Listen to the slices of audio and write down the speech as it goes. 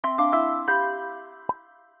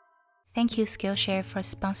Thank you Skillshare for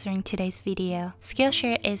sponsoring today's video.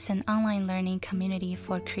 Skillshare is an online learning community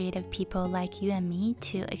for creative people like you and me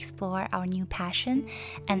to explore our new passion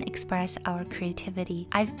and express our creativity.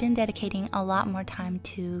 I've been dedicating a lot more time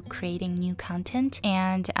to creating new content,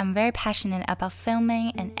 and I'm very passionate about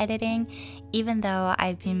filming and editing, even though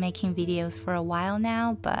I've been making videos for a while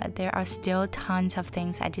now, but there are still tons of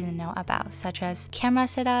things I didn't know about, such as camera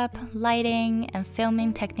setup, lighting, and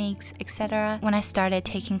filming techniques, etc. When I started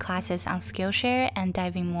taking classes on Skillshare and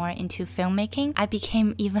diving more into filmmaking, I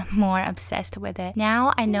became even more obsessed with it.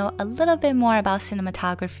 Now I know a little bit more about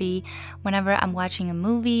cinematography. Whenever I'm watching a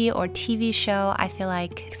movie or TV show, I feel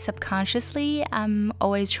like subconsciously I'm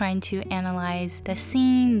always trying to analyze the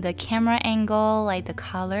scene, the camera angle, like the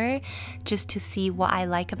color, just to see what I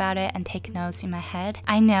like about it and take notes in my head.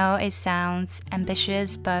 I know it sounds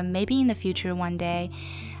ambitious, but maybe in the future one day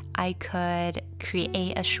I could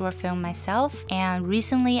create a short film myself. And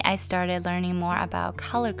recently I started learning more about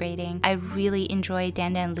color grading. I really enjoy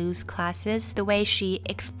Dan Lu's classes. The way she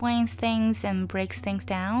explains things and breaks things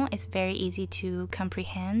down is very easy to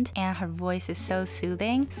comprehend, and her voice is so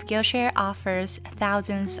soothing. Skillshare offers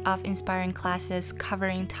thousands of inspiring classes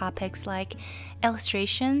covering topics like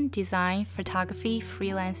illustration, design, photography,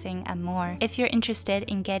 freelancing, and more. If you're interested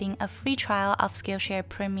in getting a free trial of Skillshare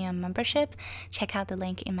Premium membership, check out the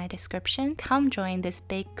link in my description. Come join this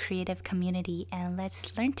big creative community and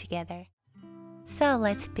let's learn together. So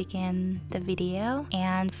let's begin the video,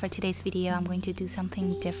 and for today's video I'm going to do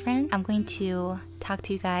something different. I'm going to talk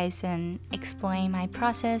to you guys and explain my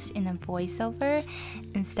process in a voiceover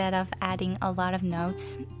instead of adding a lot of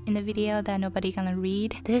notes in the video that nobody gonna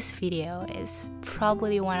read. This video is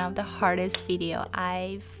probably one of the hardest video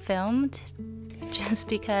I've filmed, just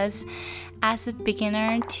because as a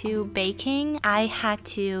beginner to baking, I had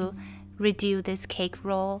to redo this cake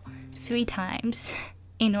roll 3 times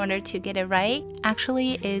in order to get it right.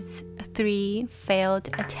 Actually, it's 3 failed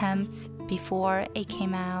attempts before it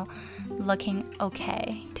came out looking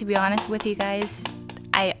okay. To be honest with you guys,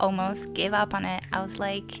 I almost gave up on it. I was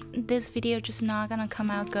like, this video just not gonna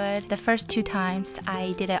come out good. The first 2 times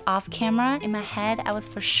I did it off camera. In my head, I was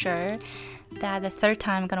for sure that the 3rd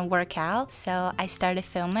time gonna work out, so I started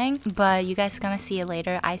filming, but you guys gonna see it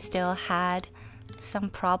later. I still had some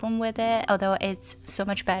problem with it, although it's so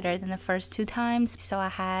much better than the first 2 times. So I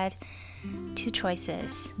had 2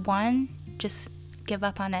 choices. One, just give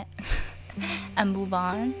up on it and move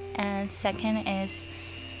on, and second is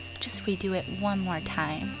just redo it one more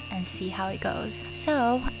time and see how it goes.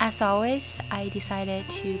 So as always, I decided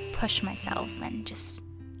to push myself and just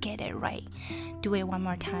get it right, do it one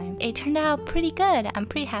more time. It turned out pretty good. I'm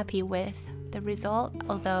pretty happy with the result,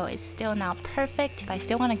 although it's still not perfect, but I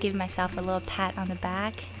still want to give myself a little pat on the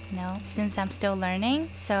back, you know, since I'm still learning.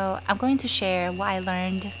 So I'm going to share what I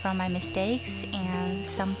learned from my mistakes and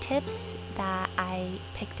some tips that I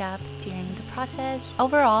picked up during the process.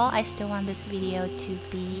 Overall, I still want this video to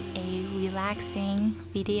be a relaxing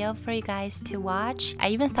video for you guys to watch. I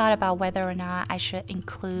even thought about whether or not I should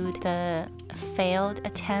include the failed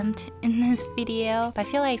attempt in this video, but I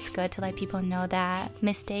feel like it's good to let people know that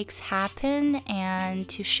mistakes happen and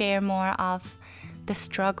to share more of the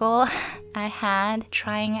struggle I had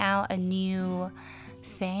trying out a new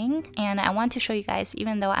thing. And I want to show you guys,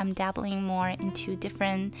 even though I'm dabbling more into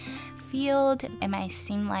different field, it might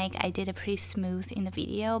seem like I did it pretty smooth in the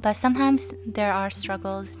video, but sometimes there are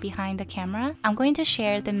struggles behind the camera. I'm going to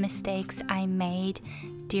share the mistakes I made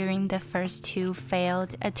during the first 2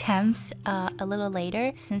 failed attempts a little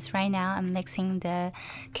later, since right now I'm mixing the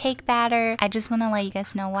cake batter. I just want to let you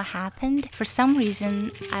guys know what happened. For some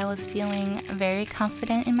reason, I was feeling very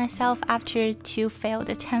confident in myself after 2 failed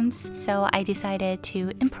attempts, so I decided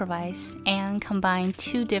to improvise and combine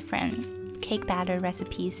 2 different cake batter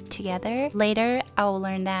recipes together. Later, I will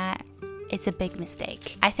learn that it's a big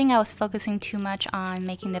mistake. I think I was focusing too much on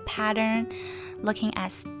making the pattern looking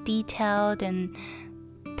as detailed and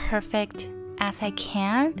perfect as I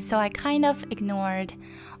can, so I kind of ignored,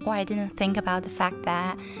 or I didn't think about the fact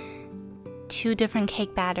that 2 different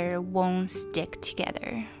cake batter won't stick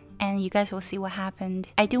together. And you guys will see what happened.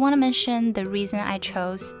 I do want to mention the reason I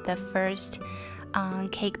chose the first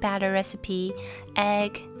cake batter recipe,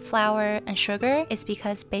 egg, flour, and sugar, is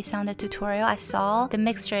because based on the tutorial I saw, the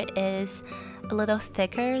mixture is a little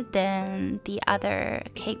thicker than the other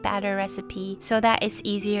cake batter recipe, so that it's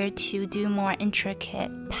easier to do more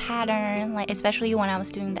intricate pattern, like especially when I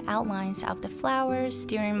was doing the outlines of the flowers.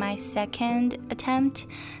 During my 2nd attempt,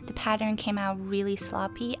 the pattern came out really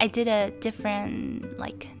sloppy. I did a different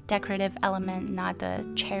like decorative element, not the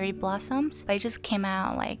cherry blossoms, but it just came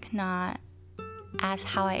out like not as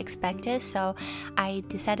how I expected, so I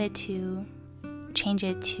decided to change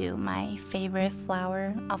it to my favorite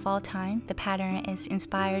flower of all time. The pattern is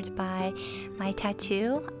inspired by my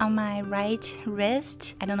tattoo on my right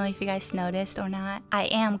wrist. I don't know if you guys noticed or not. I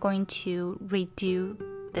am going to redo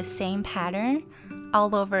the same pattern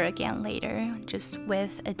all over again later, just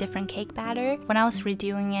with a different cake batter. When I was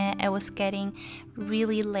redoing it, it was getting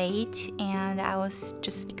really late and I was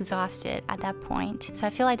just exhausted at that point. So I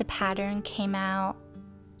feel like the pattern came out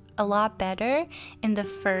a lot better in the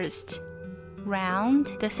first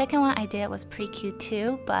round. The second one I did was pretty cute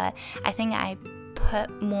too, but I think I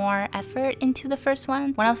put more effort into the first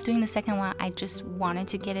one. When I was doing the second one, I just wanted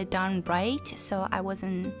to get it done right, so I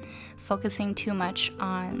wasn't focusing too much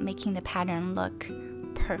on making the pattern look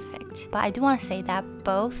perfect. But I do want to say that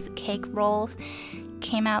both cake rolls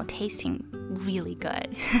came out tasting really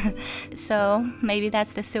good. So maybe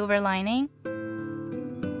that's the silver lining.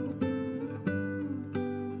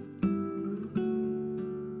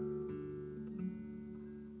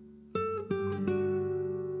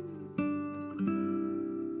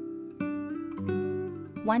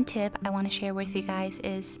 One tip I want to share with you guys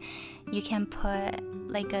is you can put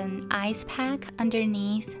like an ice pack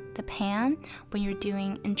underneath the pan when you're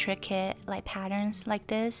doing intricate like patterns like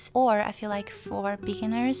this. Or I feel like for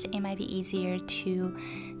beginners it might be easier to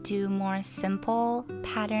do more simple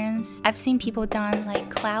patterns. I've seen people done like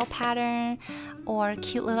cloud pattern or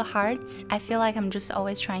cute little hearts. I feel like I'm just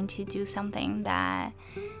always trying to do something that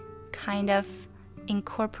kind of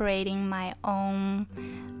incorporating my own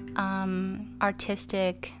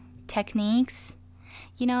artistic techniques,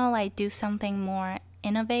 you know, like do something more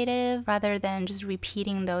innovative rather than just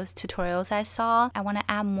repeating those tutorials I saw. I want to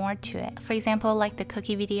add more to it. For example, like the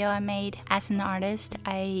cookie video I made as an artist,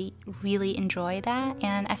 I really enjoy that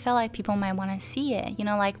and I felt like people might want to see it. You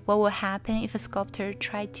know, like what would happen if a sculptor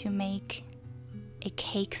tried to make a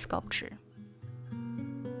cake sculpture.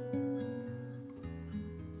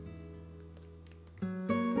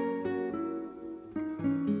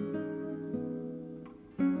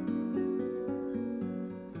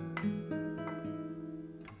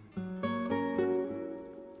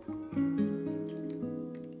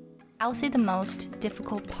 I would say the most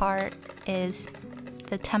difficult part is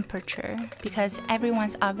the temperature because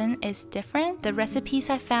everyone's oven is different. The recipes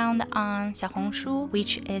I found on Xiaohongshu,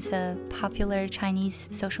 which is a popular Chinese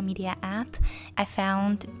social media app, I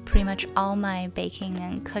found pretty much all my baking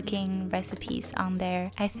and cooking recipes on there.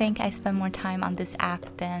 I think I spend more time on this app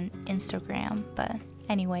than Instagram, but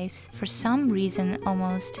anyways, for some reason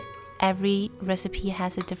almost every recipe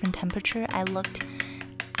has a different temperature. I looked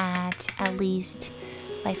at least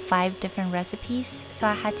like 5 different recipes, so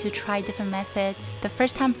I had to try different methods. The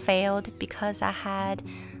first time failed because I had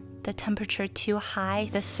the temperature too high.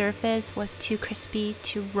 The surface was too crispy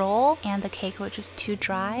to roll and the cake was just too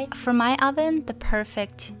dry. For my oven, the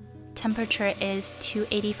perfect temperature is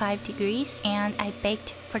 285 degrees and I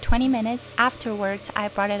baked for 20 minutes. Afterwards, I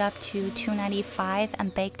brought it up to 295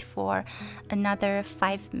 and baked for another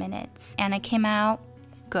 5 minutes and it came out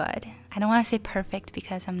good. I don't want to say perfect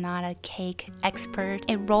because I'm not a cake expert.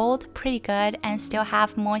 It rolled pretty good and still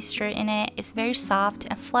have moisture in it. It's very soft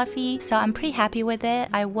and fluffy, so I'm pretty happy with it.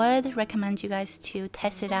 I would recommend you guys to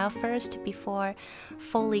test it out first before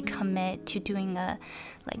fully commit to doing a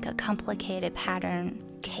complicated pattern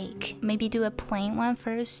cake. Maybe do a plain one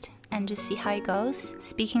first and just see how it goes.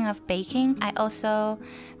 Speaking of baking, I also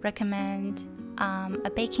recommend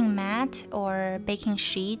a baking mat or baking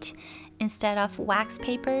sheet instead of wax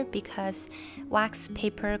paper because wax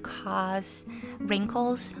paper causes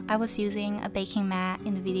wrinkles. I was using a baking mat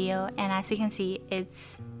in the video and as you can see,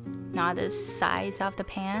 it's not the size of the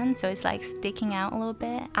pan, so it's like sticking out a little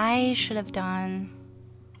bit. I should have done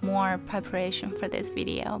more preparation for this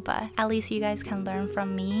video, but at least you guys can learn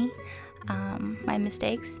from me my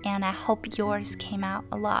mistakes, and I hope yours came out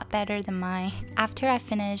a lot better than mine. After I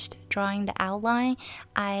finished drawing the outline,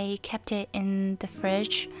 I kept it in the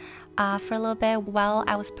fridge for a little bit while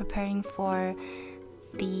I was preparing for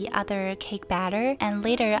the other cake batter, and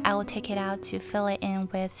later I will take it out to fill it in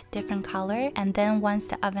with different color. And then once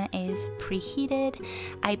the oven is preheated,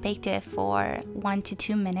 I baked it for 1 to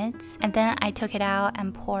 2 minutes, and then I took it out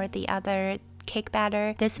and poured the other cake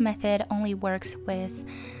batter. This method only works with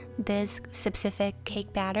this specific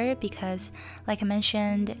cake batter because, like I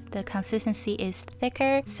mentioned, the consistency is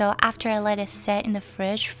thicker. So after I let it set in the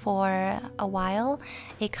fridge for a while,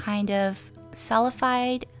 it kind of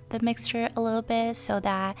solidified the mixture a little bit so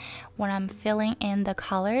that when I'm filling in the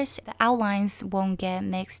colors, the outlines won't get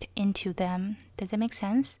mixed into them. Does it make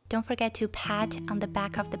sense? Don't forget to pat on the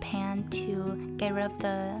back of the pan to get rid of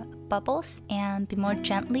the bubbles and be more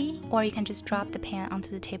gently, or you can just drop the pan onto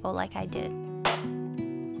the table like I did.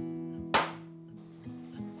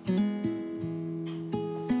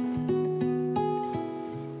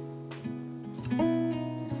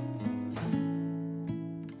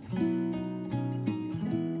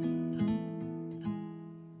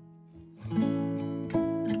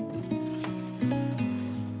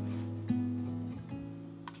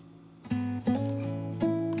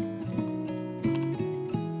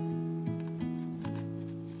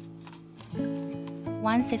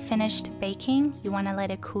 Once it finished baking, you want to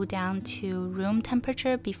let it cool down to room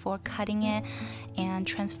temperature before cutting it and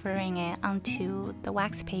transferring it onto the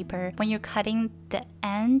wax paper. When you're cutting the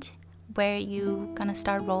end where you're gonna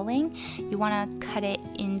start rolling, you want to cut it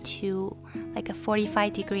into like a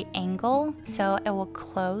 45-degree angle so it will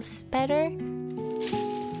close better.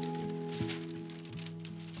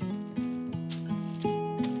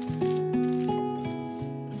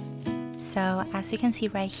 So as you can see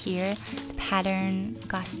right here, the pattern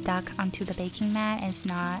got stuck onto the baking mat and it's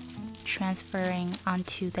not transferring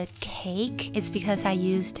onto the cake. It's because I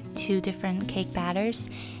used 2 different cake batters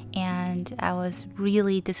and I was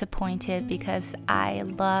really disappointed because I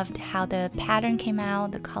loved how the pattern came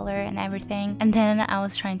out, the color and everything. And then I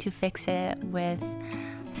was trying to fix it with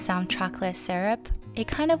some chocolate syrup. It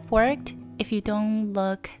kind of worked if you don't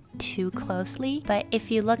look too closely, but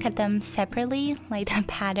if you look at them separately, like the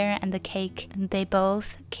pattern and the cake, they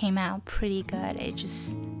both came out pretty good.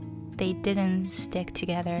 They didn't stick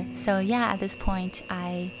together. So yeah, at this point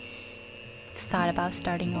I thought about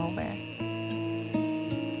starting over.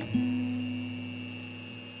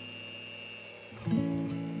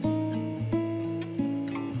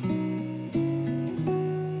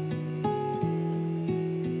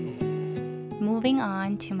 Moving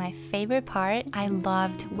on to my favorite part, I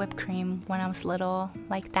loved whipped cream when I was little.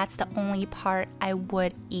 Like that's the only part I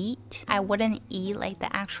would eat. I wouldn't eat like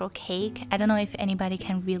the actual cake. I don't know if anybody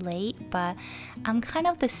can relate, but I'm kind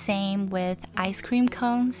of the same with ice cream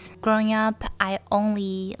cones. Growing up, I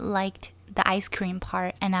only liked the ice cream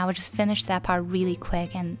part and I would just finish that part really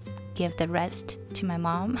quick and give the rest to my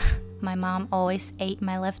mom. My mom always ate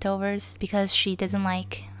my leftovers because she doesn't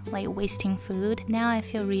like wasting food. Now I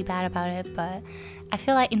feel really bad about it, but I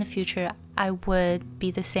feel like in the future I would be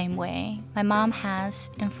the same way. My mom has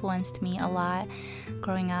influenced me a lot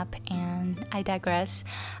growing up, and I digress.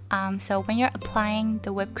 So when you're applying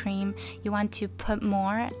the whipped cream, you want to put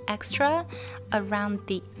more extra around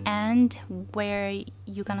the end where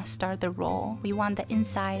you're gonna start the roll. We want the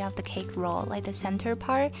inside of the cake roll, like the center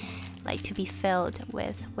part, like to be filled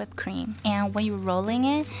with whipped cream. And when you're rolling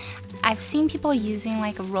it, I've seen people using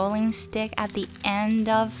like a rolling stick at the end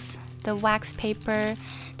of the wax paper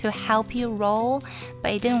to help you roll,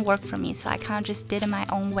 but it didn't work for me, so I kind of just did it my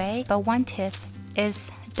own way. But one tip is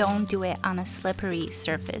don't do it on a slippery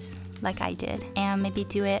surface like I did, and maybe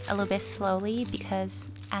do it a little bit slowly because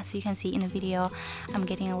as you can see in the video, I'm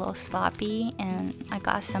getting a little sloppy and I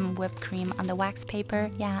got some whipped cream on the wax paper.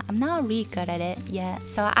 Yeah, I'm not really good at it yet.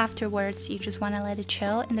 So afterwards, you just want to let it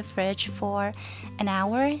chill in the fridge for an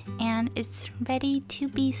hour and it's ready to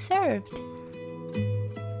be served.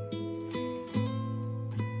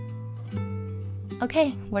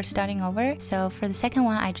 Okay, we're starting over. So for the second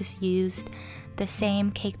one, I just used the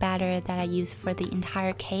same cake batter that I used for the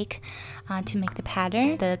entire cake to make the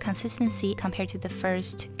pattern. The consistency compared to the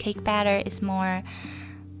first cake batter is more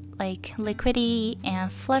like liquidy and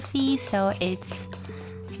fluffy, so it's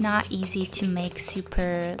not easy to make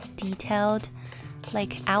super detailed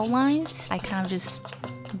like outlines. I kind of just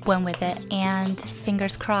went with it, and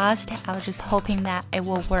fingers crossed, I was just hoping that it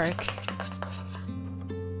will work.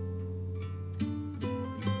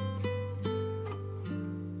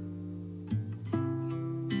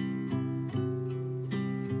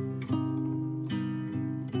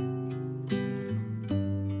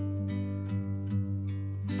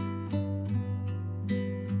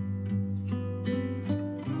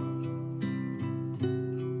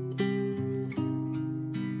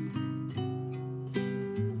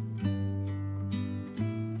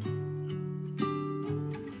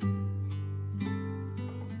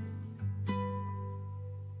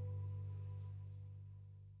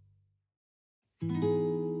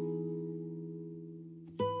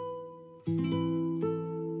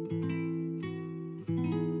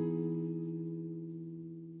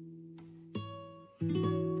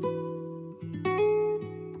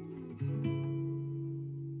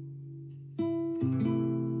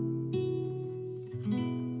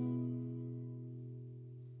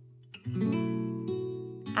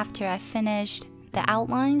 After I finished the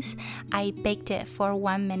outlines, I baked it for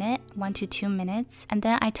 1 minute, 1 to 2 minutes, and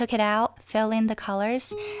then I took it out, fill in the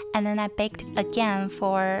colors, and then I baked again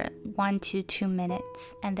for 1 to 2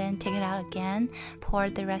 minutes, and then take it out again, pour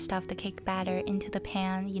the rest of the cake batter into the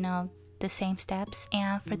pan, you know, the same steps.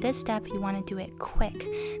 And for this step, you want to do it quick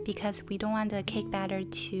because we don't want the cake batter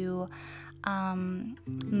to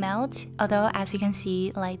melt. Although, as you can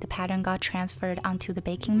see, like the pattern got transferred onto the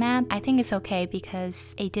baking mat. I think it's okay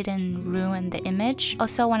because it didn't ruin the image.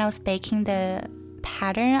 Also, when I was baking the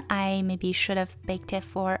pattern, I maybe should have baked it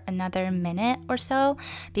for another minute or so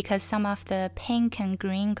because some of the pink and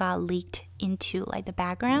green got leaked into like the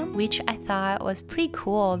background, which I thought was pretty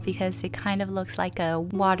cool because it kind of looks like a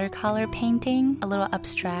watercolor painting, a little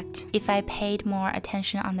abstract. If I paid more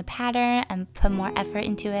attention on the pattern and put more effort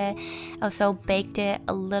into it, also baked it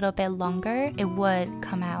a little bit longer, it would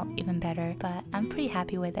come out even better, but I'm pretty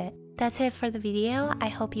happy with it. That's it for the video. I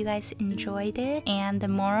hope you guys enjoyed it, and the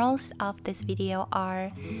morals of this video are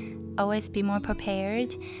always be more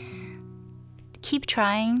prepared, keep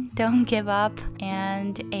trying, don't give up,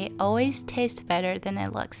 and it always tastes better than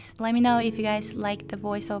it looks. Let me know if you guys like the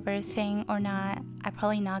voiceover thing or not. I'm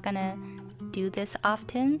probably not gonna do this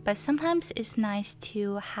often, but sometimes it's nice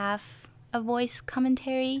to have a voice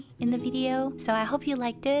commentary in the video. So I hope you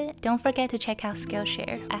liked it. Don't forget to check out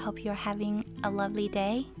Skillshare. I hope you're having a lovely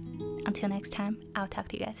day. Until next time, I'll talk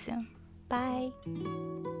to you guys soon. Bye!